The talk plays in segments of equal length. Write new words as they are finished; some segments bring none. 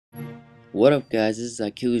What up, guys? This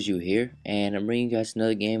is You here, and I'm bringing you guys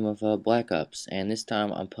another game of Black Ops. And this time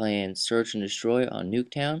I'm playing Search and Destroy on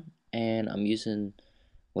Nuketown, and I'm using,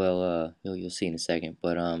 well, you'll see in a second.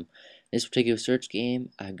 But this particular search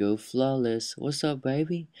game, I go flawless. What's up,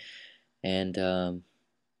 baby? And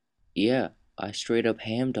yeah, I straight up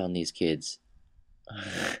hammed on these kids.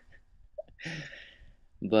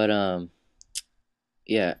 But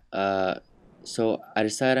yeah, so I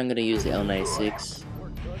decided I'm gonna use the L96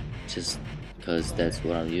 just because that's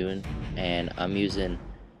what I'm doing, and I'm using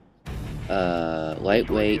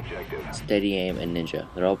lightweight, steady aim, and ninja.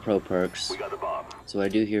 They're all pro perks. So what I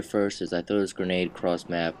do here first is I throw this grenade cross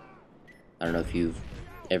map. I don't know if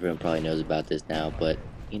everyone probably knows about this now, but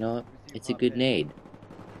you know what? It's a good nade,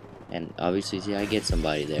 and obviously see I get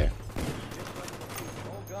somebody there.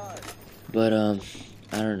 But I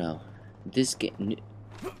don't know. This game,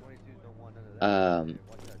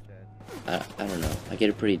 I don't know. I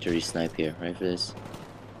get a pretty dirty snipe here. Ready for this?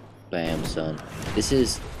 Bam, son. This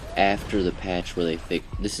is after the patch where they fix.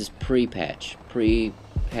 This is pre-patch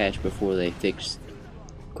before they fixed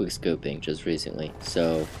quickscoping just recently.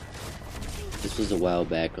 So this was a while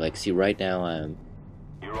back. Like, see, right now I'm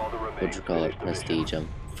what you call it, prestige. I'm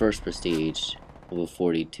first prestige, level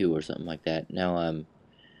 42 or something like that. Now I'm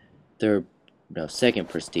second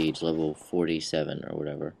prestige, level 47 or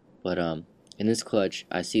whatever. But in this clutch,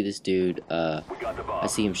 I see this dude, I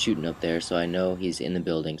see him shooting up there, so I know he's in the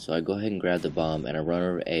building. So I go ahead and grab the bomb, and I run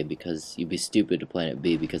over A, because you'd be stupid to plant at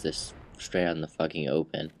B, because it's straight out in the fucking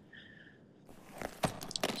open.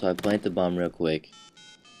 So I plant the bomb real quick.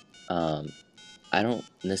 I don't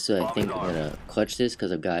necessarily think I'm gonna clutch this,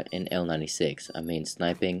 because I've got an L96. I mean,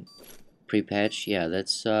 sniping pre-patch, yeah,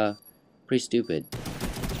 that's pretty stupid.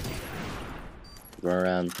 Run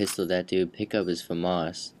around, pistol that dude, pick up his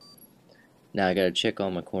FAMAS. Now I gotta check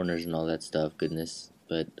all my corners and all that stuff, goodness.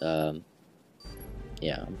 But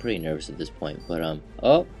yeah, I'm pretty nervous at this point. But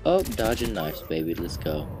oh, dodging knives, baby. Let's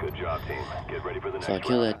go. Good job, team. Get ready for the next So I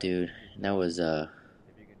killed that dude. And that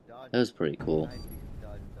was pretty cool.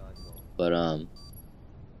 But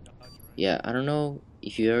yeah, I don't know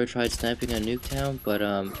if you ever tried sniping on Nuketown, but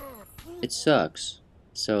it sucks.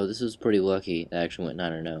 So this was pretty lucky. I actually went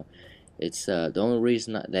 9-0. It's the only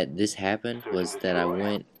reason that this happened was that I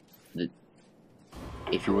went.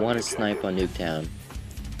 If you want to snipe on Nuketown,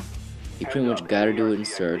 you pretty much gotta do it in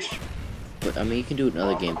search. But I mean, you can do it in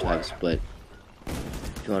other game types, but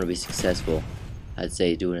if you want to be successful, I'd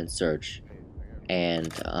say do it in search.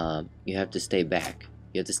 And you have to stay back.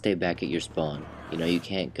 You have to stay back at your spawn. You know, you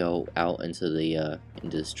can't go out into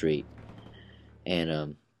the street.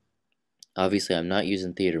 And obviously, I'm not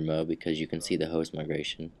using theater mode because you can see the host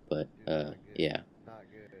migration. But yeah.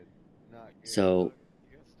 So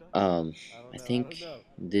I think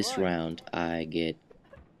this round I get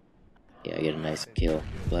a nice kill,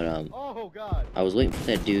 but I was waiting for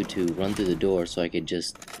that dude to run through the door so I could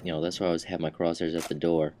just, you know, that's why I had my crosshairs at the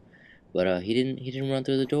door. But he didn't run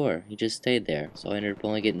through the door. He just stayed there. So I ended up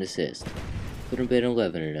only getting an assist. Could have been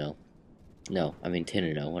 11-0. No, I mean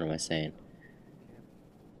 10-0. What am I saying?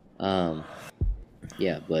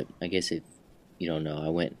 Yeah, but I guess if you don't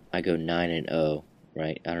know, I go 9-0.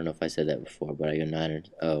 Right, I don't know if I said that before, but I go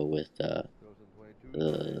 9-0 with the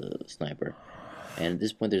sniper. And at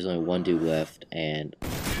this point, there's only one dude left, and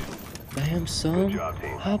bam, son,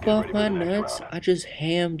 hop off my nuts! I just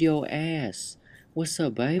hammed your ass. What's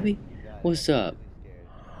up, baby? What's up?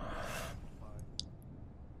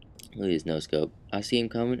 Look at his no scope. I see him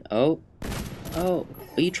coming. Oh, are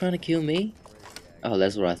you trying to kill me? Oh,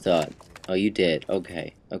 that's what I thought. Oh, you did.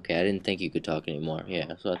 Okay, I didn't think you could talk anymore. Yeah,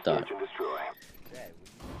 that's what I thought.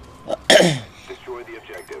 Destroy the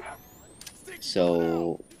objective.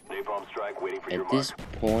 So at this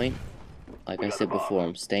point, like I said before,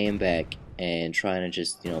 I'm staying back and trying to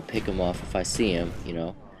just, you know, pick him off if I see him, you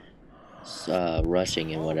know,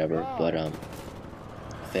 rushing and whatever. But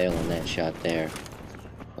failing that shot there.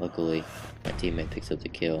 Luckily, my teammate picks up the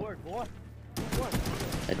kill.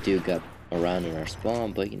 That dude got around in our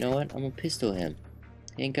spawn, but you know what? I'm gonna pistol him.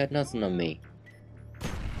 He ain't got nothing on me.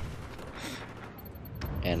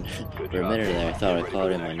 And for a minute there, I thought I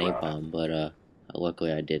caught him my napalm, but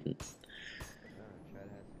luckily I didn't.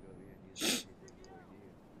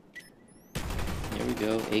 There we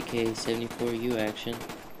go, AK-74U action.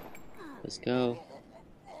 Let's go.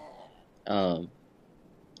 The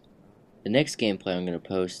next gameplay I'm gonna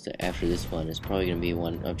post after this one is probably gonna be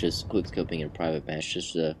one of just quickscoping in a private match,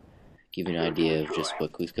 just to give you an idea of just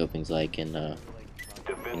what quickscoping's like in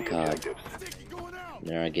COD.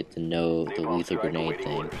 There I get to know the lethal grenade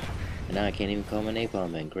thing. And now I can't even call my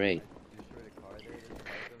napalm man, great.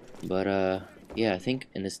 But yeah, I think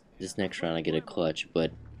in this next round I get a clutch,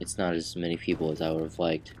 but it's not as many people as I would have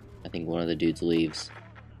liked. I think one of the dudes leaves.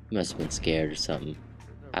 He must have been scared or something.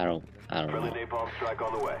 I don't Friendly know. napalm strike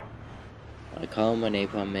on the way. I call my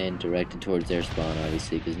napalm man directed towards their spawn,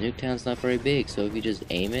 obviously, because Nuketown's not very big. So if you just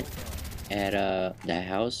aim it at that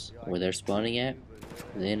house where they're spawning at,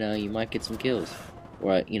 then you might get some kills.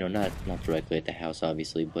 Or not directly at the house,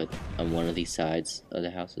 obviously, but on one of these sides of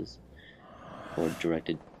the houses, or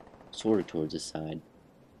directed sort of towards the side.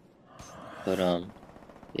 But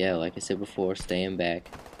yeah, like I said before, staying back,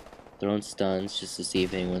 throwing stuns just to see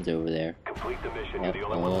if anyone's over there. Complete the mission. Oh, You're the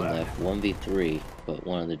only only one one left. left. 1v3, but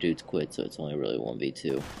one of the dudes quit, so it's only really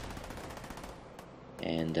 1v2.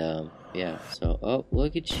 And yeah, so oh,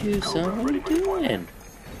 look at you, son. What are you doing?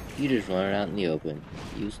 You just running out in the open.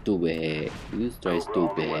 You stupid. You straight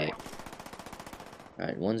stupid.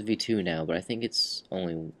 Alright, one's v2 now, but I think it's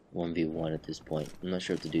only 1v1 at this point. I'm not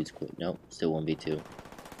sure if the dude's quit. Nope, still 1v2.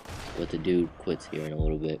 But the dude quits here in a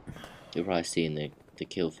little bit. You'll probably see in the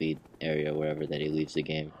kill feed area, wherever, that he leaves the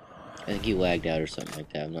game. I think he lagged out or something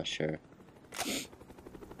like that. I'm not sure.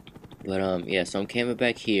 But yeah, so I'm camping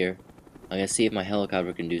back here. I'm gonna see if my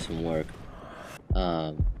helicopter can do some work.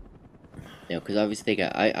 Because obviously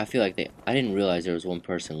I feel like I didn't realize there was one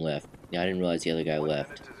person left. I didn't realize the other guy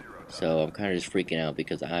left. So I'm kind of just freaking out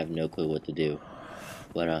because I have no clue what to do.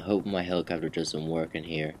 But I hope my helicopter does some work in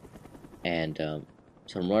here. And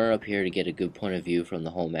so I'm running up here to get a good point of view from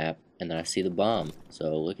the whole map. And then I see the bomb.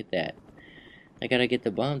 So look at that. I gotta get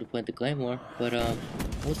the bomb to plant the claymore. But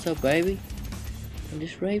what's up, baby? I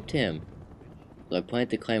just raped him. So I plant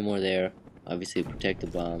the claymore there. Obviously protect the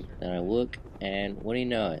bomb. Then I look, and what do you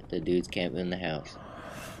know it? The dude's camping in the house.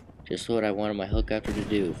 Just what I wanted my helicopter to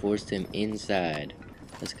do. Forced him inside.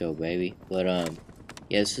 Let's go, baby. But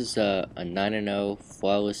yeah, this is a 9-0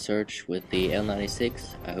 flawless search with the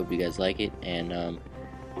L96. I hope you guys like it, and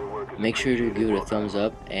make sure to give it a thumbs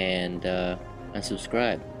up and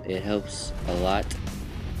subscribe. It helps a lot.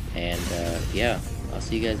 And yeah, I'll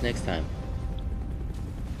see you guys next time.